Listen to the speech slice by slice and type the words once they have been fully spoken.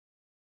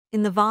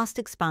In the vast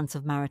expanse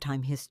of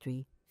maritime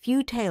history,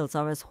 few tales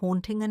are as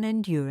haunting and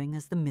enduring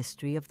as the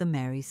mystery of the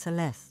Mary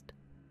Celeste.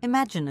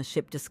 Imagine a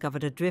ship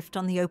discovered adrift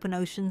on the open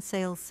ocean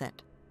sail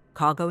set,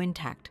 cargo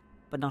intact,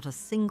 but not a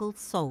single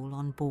soul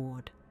on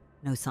board.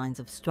 No signs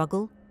of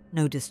struggle,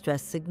 no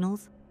distress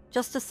signals,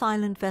 just a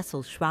silent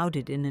vessel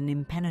shrouded in an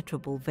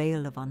impenetrable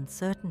veil of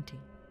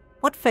uncertainty.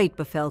 What fate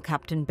befell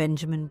Captain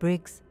Benjamin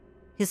Briggs,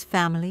 his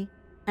family,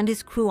 and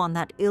his crew on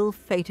that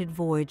ill-fated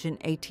voyage in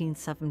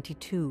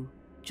 1872?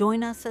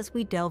 Join us as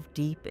we delve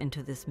deep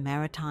into this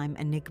maritime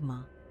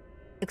enigma,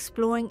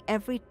 exploring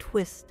every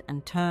twist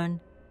and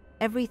turn,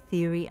 every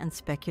theory and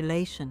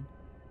speculation,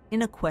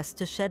 in a quest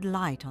to shed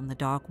light on the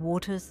dark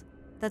waters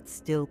that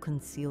still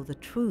conceal the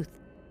truth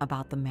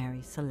about the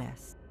Mary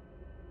Celeste.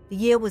 The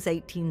year was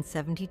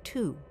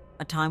 1872,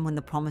 a time when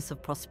the promise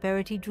of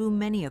prosperity drew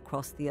many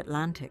across the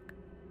Atlantic.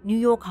 New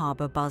York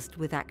Harbor buzzed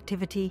with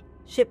activity,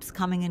 ships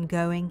coming and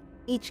going,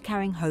 each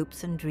carrying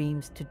hopes and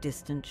dreams to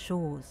distant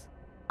shores.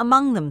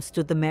 Among them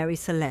stood the Mary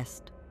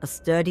Celeste, a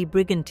sturdy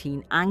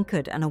brigantine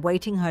anchored and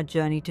awaiting her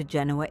journey to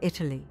Genoa,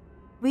 Italy.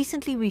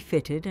 Recently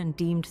refitted and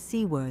deemed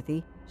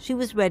seaworthy, she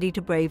was ready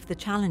to brave the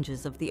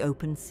challenges of the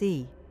open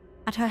sea.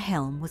 At her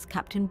helm was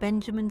Captain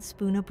Benjamin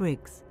Spooner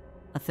Briggs,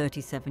 a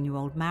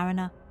 37-year-old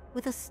mariner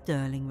with a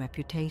sterling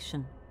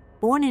reputation.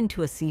 Born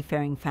into a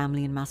seafaring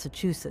family in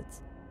Massachusetts,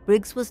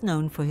 Briggs was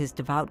known for his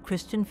devout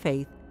Christian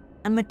faith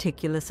and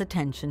meticulous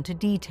attention to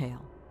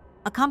detail.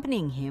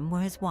 Accompanying him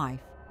were his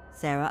wife,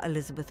 Sarah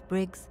Elizabeth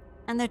Briggs,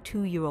 and their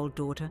 2-year-old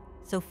daughter,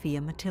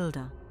 Sophia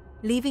Matilda.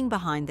 Leaving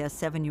behind their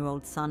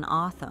 7-year-old son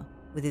Arthur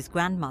with his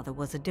grandmother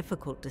was a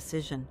difficult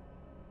decision,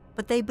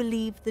 but they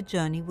believed the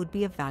journey would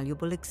be a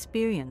valuable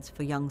experience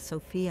for young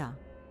Sophia.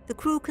 The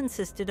crew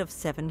consisted of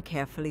 7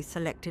 carefully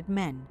selected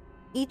men,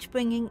 each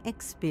bringing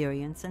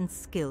experience and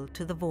skill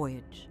to the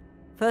voyage.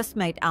 First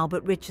mate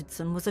Albert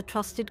Richardson was a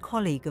trusted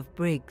colleague of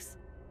Briggs,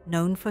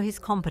 known for his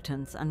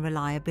competence and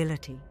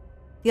reliability.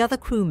 The other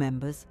crew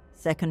members,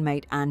 second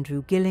mate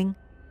Andrew Gilling,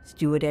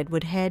 steward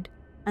Edward Head,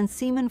 and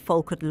seaman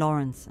Folkert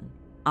Lawrenson,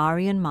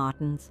 Arian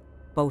Martins,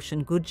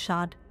 Boatswain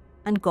Goodshad,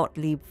 and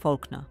Gottlieb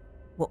Faulkner,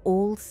 were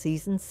all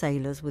seasoned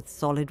sailors with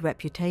solid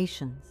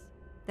reputations.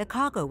 Their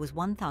cargo was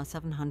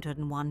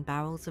 1,701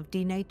 barrels of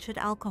denatured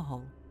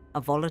alcohol,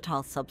 a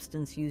volatile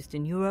substance used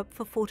in Europe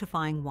for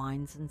fortifying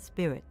wines and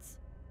spirits.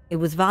 It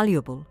was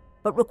valuable,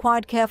 but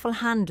required careful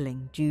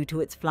handling due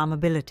to its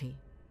flammability.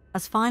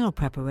 As final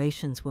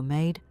preparations were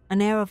made,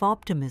 an air of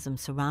optimism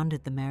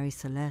surrounded the Mary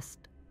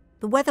Celeste.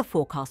 The weather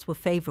forecasts were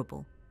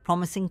favorable,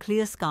 promising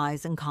clear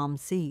skies and calm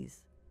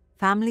seas.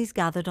 Families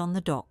gathered on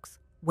the docks,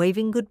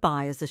 waving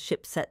goodbye as the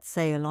ship set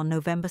sail on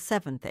November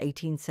 7,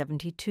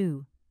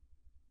 1872.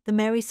 The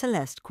Mary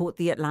Celeste caught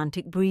the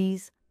Atlantic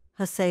breeze,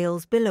 her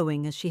sails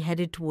billowing as she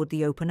headed toward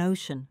the open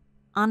ocean,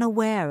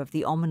 unaware of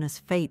the ominous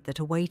fate that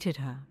awaited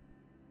her.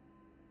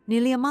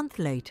 Nearly a month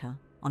later,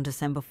 on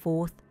December 4,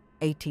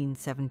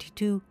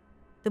 1872,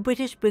 the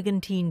British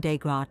brigantine Dei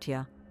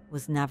Gratia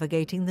was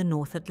navigating the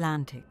North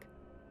Atlantic,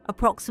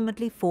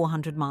 approximately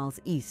 400 miles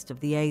east of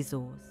the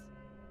Azores.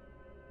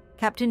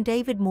 Captain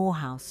David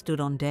Morehouse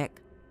stood on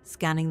deck,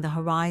 scanning the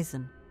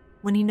horizon,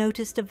 when he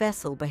noticed a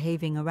vessel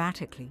behaving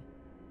erratically.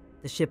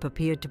 The ship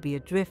appeared to be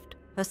adrift,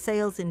 her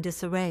sails in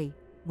disarray,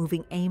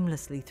 moving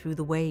aimlessly through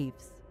the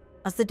waves.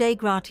 As the Dei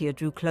Gratia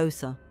drew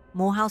closer,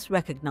 Morehouse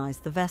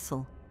recognized the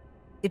vessel.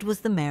 It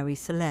was the Mary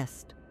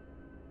Celeste.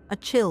 A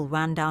chill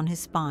ran down his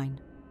spine.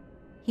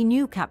 He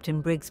knew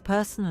Captain Briggs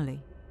personally.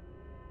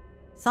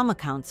 Some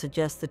accounts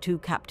suggest the two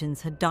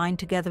captains had dined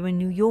together in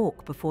New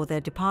York before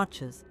their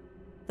departures,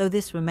 though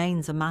this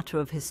remains a matter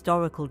of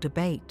historical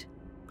debate.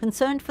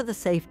 Concerned for the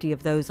safety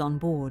of those on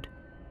board,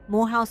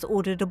 Morehouse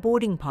ordered a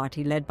boarding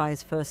party led by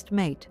his first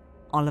mate,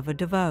 Oliver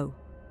Devoe.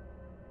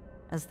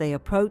 As they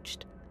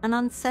approached, an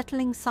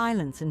unsettling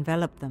silence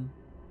enveloped them.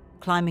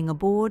 Climbing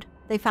aboard,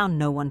 they found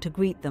no one to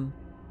greet them.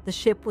 The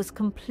ship was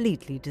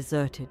completely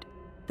deserted.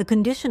 The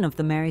condition of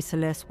the Mary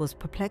Celeste was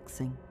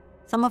perplexing.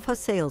 Some of her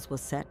sails were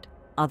set,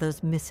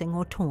 others missing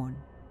or torn.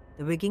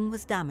 The rigging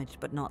was damaged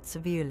but not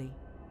severely.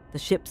 The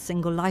ship's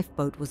single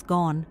lifeboat was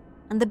gone,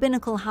 and the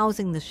binnacle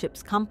housing the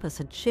ship's compass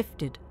had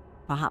shifted,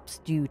 perhaps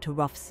due to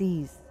rough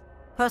seas.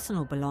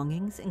 Personal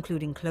belongings,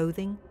 including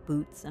clothing,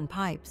 boots, and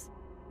pipes,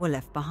 were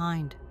left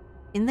behind.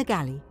 In the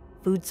galley,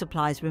 food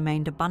supplies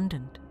remained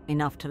abundant,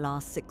 enough to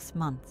last 6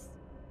 months.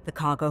 The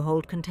cargo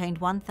hold contained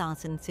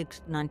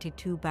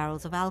 1,692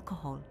 barrels of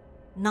alcohol.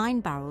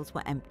 9 barrels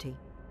were empty.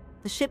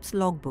 The ship's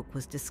logbook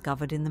was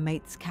discovered in the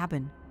mate's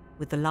cabin,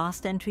 with the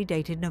last entry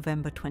dated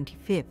November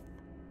 25th,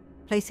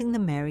 placing the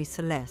Mary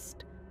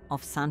Celeste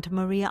off Santa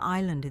Maria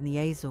Island in the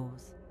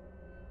Azores.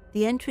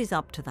 The entries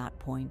up to that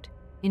point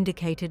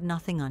indicated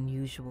nothing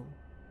unusual.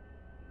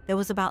 There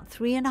was about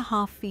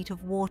 3.5 feet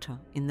of water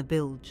in the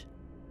bilge.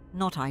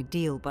 Not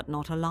ideal, but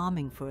not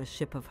alarming for a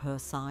ship of her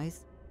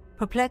size.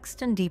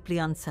 Perplexed and deeply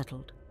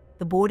unsettled,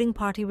 the boarding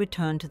party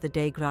returned to the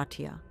Dei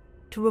Gratia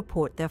to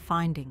report their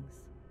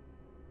findings.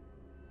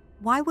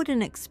 Why would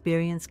an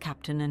experienced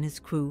captain and his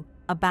crew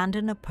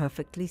abandon a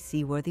perfectly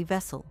seaworthy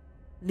vessel?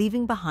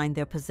 leaving behind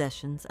their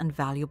possessions and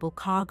valuable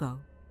cargo.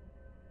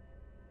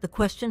 The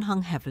question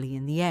hung heavily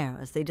in the air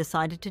as they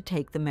decided to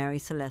take the Mary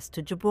Celeste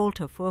to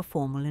Gibraltar for a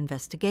formal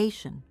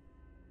investigation.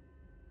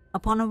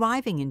 Upon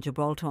arriving in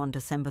Gibraltar on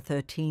December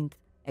 13,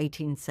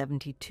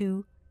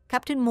 1872,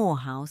 Captain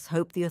Morehouse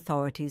hoped the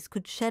authorities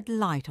could shed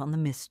light on the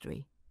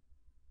mystery.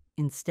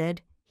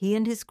 Instead, he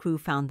and his crew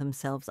found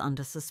themselves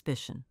under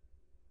suspicion.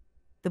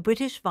 The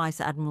British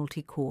Vice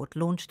Admiralty Court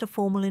launched a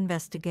formal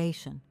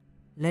investigation,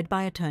 led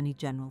by Attorney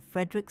General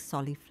Frederick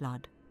Solly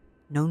Flood,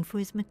 known for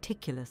his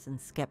meticulous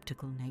and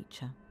skeptical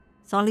nature.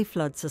 Solly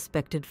Flood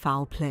suspected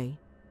foul play.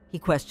 He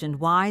questioned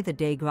why the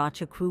Dei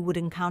Gratia crew would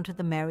encounter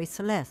the Mary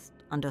Celeste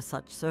under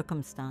such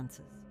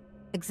circumstances.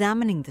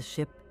 Examining the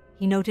ship,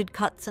 he noted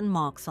cuts and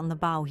marks on the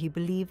bow he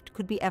believed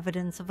could be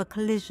evidence of a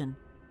collision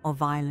or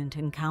violent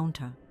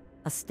encounter.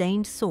 A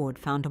stained sword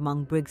found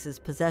among Briggs's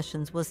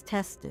possessions was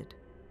tested,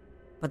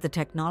 but the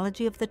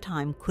technology of the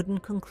time couldn't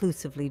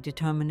conclusively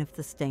determine if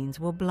the stains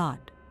were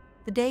blood.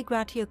 The Dei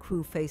Gratia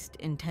crew faced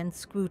intense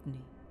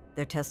scrutiny,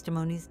 their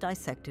testimonies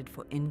dissected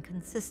for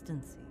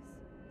inconsistencies.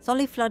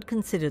 Solly Flood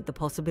considered the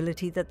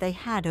possibility that they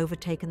had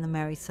overtaken the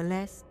Mary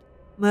Celeste,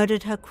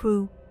 murdered her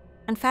crew,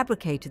 and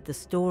fabricated the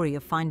story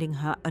of finding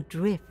her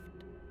adrift.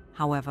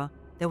 However,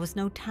 there was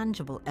no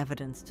tangible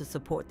evidence to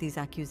support these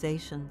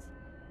accusations.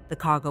 The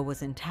cargo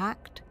was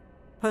intact,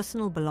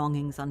 personal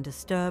belongings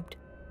undisturbed,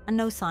 and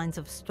no signs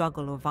of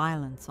struggle or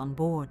violence on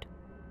board.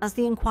 As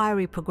the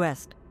inquiry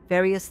progressed,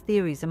 various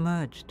theories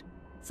emerged.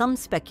 Some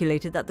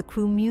speculated that the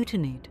crew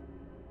mutinied,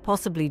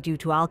 possibly due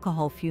to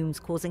alcohol fumes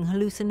causing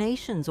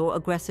hallucinations or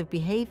aggressive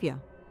behavior.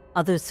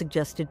 Others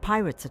suggested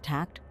pirates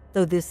attacked,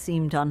 though this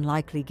seemed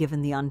unlikely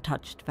given the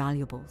untouched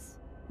valuables.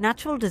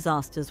 Natural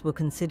disasters were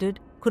considered.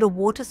 Could a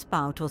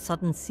waterspout or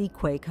sudden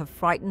seaquake have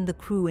frightened the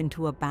crew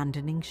into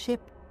abandoning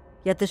ship?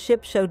 Yet the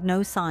ship showed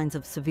no signs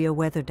of severe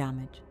weather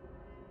damage.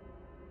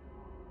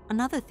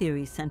 Another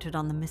theory centered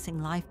on the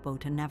missing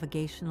lifeboat and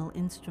navigational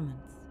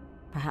instruments.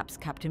 Perhaps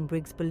Captain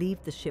Briggs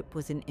believed the ship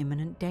was in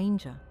imminent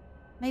danger.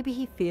 Maybe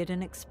he feared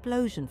an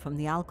explosion from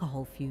the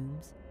alcohol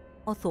fumes,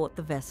 or thought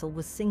the vessel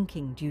was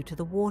sinking due to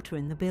the water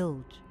in the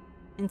bilge.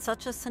 In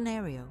such a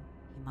scenario,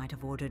 he might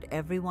have ordered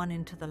everyone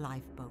into the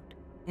lifeboat,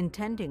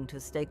 intending to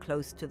stay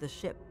close to the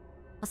ship.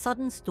 A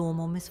sudden storm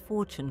or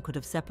misfortune could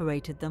have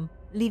separated them,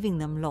 leaving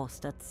them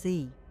lost at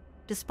sea.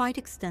 Despite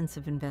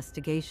extensive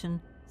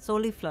investigation,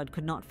 Solly Flood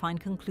could not find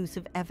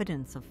conclusive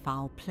evidence of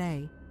foul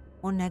play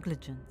or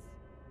negligence.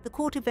 The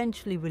court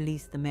eventually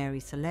released the Mary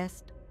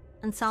Celeste,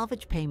 and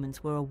salvage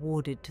payments were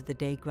awarded to the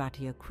Dei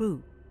Gratia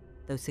crew,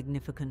 though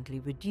significantly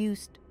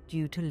reduced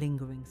due to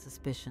lingering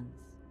suspicions.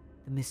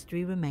 The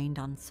mystery remained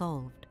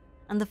unsolved,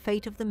 and the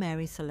fate of the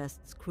Mary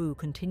Celeste's crew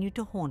continued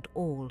to haunt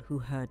all who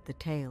heard the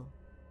tale.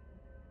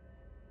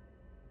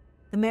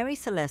 The Mary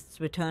Celeste's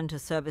return to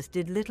service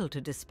did little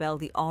to dispel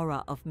the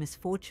aura of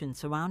misfortune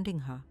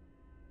surrounding her.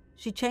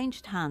 She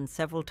changed hands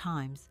several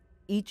times,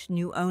 each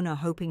new owner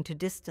hoping to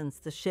distance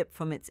the ship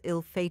from its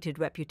ill-fated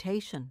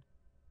reputation.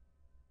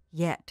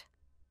 Yet,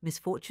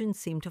 misfortune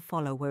seemed to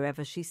follow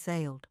wherever she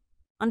sailed.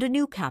 Under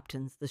new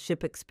captains, the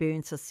ship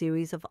experienced a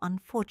series of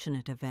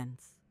unfortunate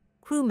events.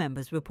 Crew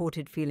members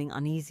reported feeling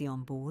uneasy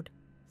on board.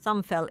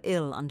 Some fell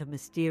ill under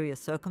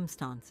mysterious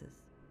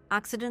circumstances.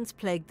 Accidents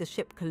plagued the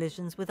ship.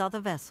 Collisions with other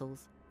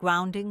vessels,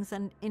 groundings,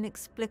 and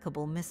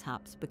inexplicable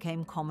mishaps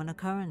became common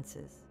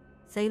occurrences.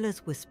 Sailors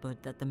whispered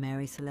that the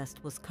Mary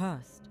Celeste was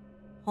cursed,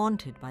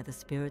 haunted by the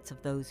spirits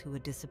of those who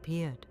had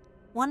disappeared.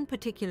 One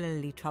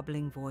particularly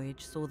troubling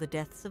voyage saw the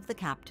deaths of the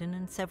captain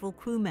and several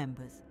crew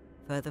members,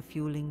 further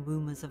fueling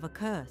rumors of a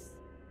curse.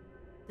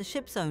 The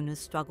ship's owners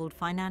struggled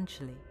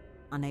financially,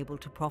 unable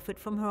to profit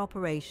from her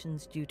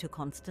operations due to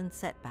constant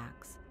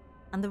setbacks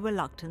and the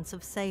reluctance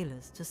of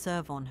sailors to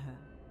serve on her.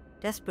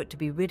 Desperate to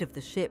be rid of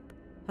the ship,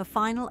 her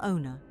final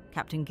owner,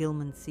 Captain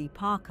Gilman C.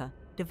 Parker,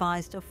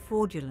 devised a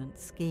fraudulent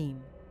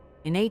scheme.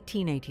 In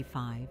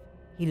 1885,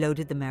 he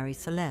loaded the Mary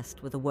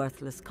Celeste with a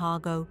worthless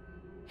cargo,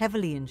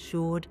 heavily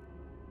insured,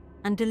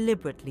 and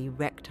deliberately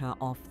wrecked her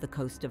off the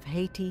coast of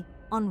Haiti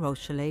on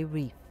Rochelet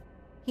Reef.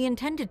 He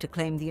intended to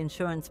claim the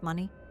insurance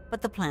money,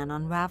 but the plan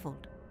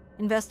unraveled.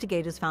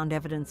 Investigators found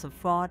evidence of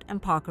fraud,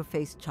 and Parker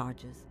faced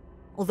charges.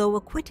 Although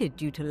acquitted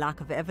due to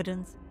lack of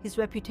evidence, his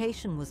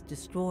reputation was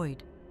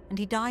destroyed, and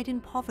he died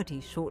in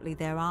poverty shortly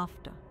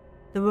thereafter.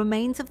 The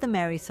remains of the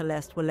Mary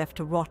Celeste were left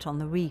to rot on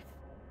the reef,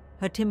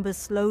 her timbers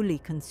slowly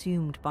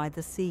consumed by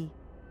the sea.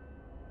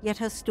 Yet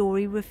her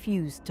story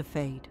refused to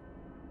fade.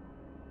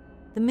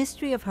 The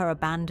mystery of her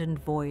abandoned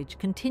voyage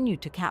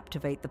continued to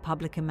captivate the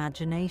public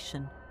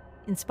imagination,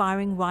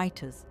 inspiring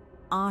writers,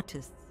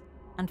 artists,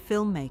 and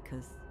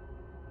filmmakers.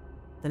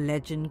 The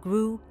legend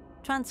grew,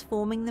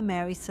 transforming the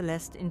Mary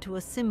Celeste into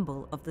a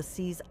symbol of the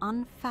sea's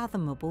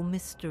unfathomable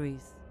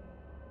mysteries.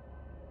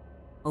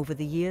 Over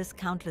the years,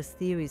 countless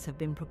theories have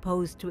been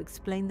proposed to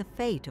explain the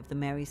fate of the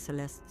Mary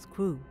Celeste's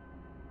crew.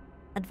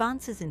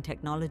 Advances in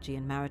technology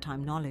and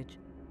maritime knowledge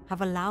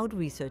have allowed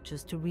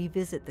researchers to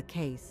revisit the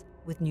case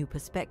with new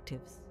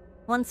perspectives.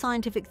 One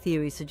scientific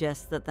theory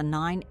suggests that the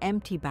 9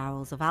 empty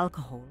barrels of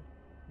alcohol,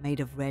 made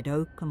of red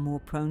oak and more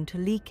prone to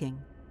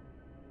leaking,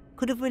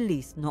 could have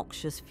released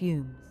noxious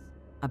fumes.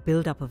 A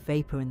buildup of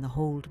vapor in the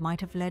hold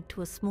might have led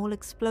to a small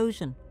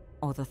explosion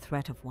or the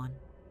threat of one.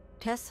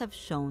 Tests have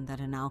shown that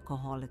an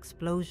alcohol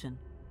explosion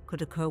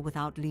could occur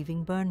without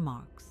leaving burn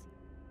marks,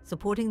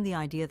 supporting the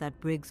idea that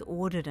Briggs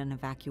ordered an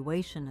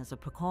evacuation as a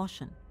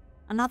precaution.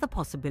 Another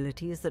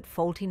possibility is that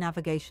faulty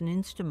navigation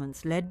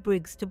instruments led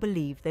Briggs to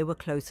believe they were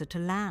closer to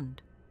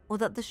land, or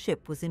that the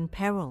ship was in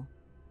peril.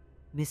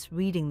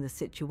 Misreading the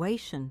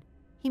situation,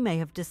 he may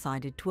have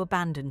decided to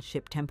abandon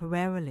ship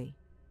temporarily.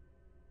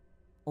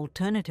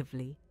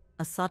 Alternatively,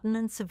 a sudden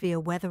and severe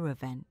weather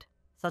event,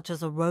 such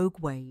as a rogue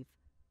wave,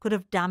 could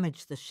have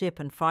damaged the ship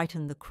and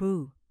frightened the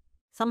crew.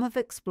 Some have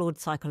explored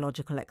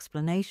psychological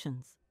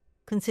explanations,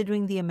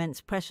 considering the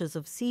immense pressures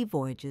of sea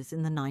voyages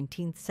in the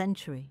 19th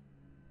century.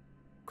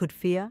 Could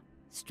fear,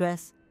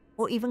 stress,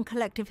 or even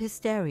collective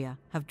hysteria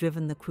have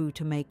driven the crew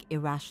to make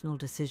irrational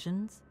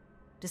decisions?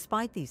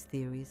 Despite these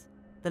theories,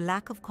 the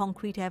lack of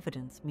concrete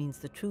evidence means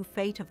the true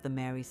fate of the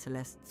Mary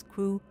Celeste's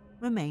crew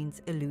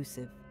remains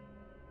elusive.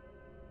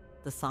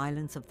 The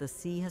silence of the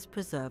sea has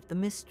preserved the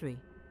mystery,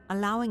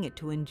 allowing it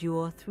to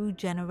endure through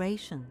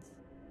generations.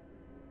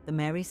 The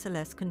Mary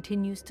Celeste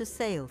continues to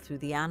sail through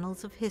the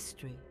annals of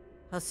history,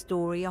 her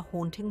story a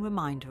haunting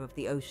reminder of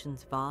the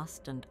ocean's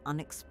vast and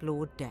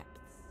unexplored depths.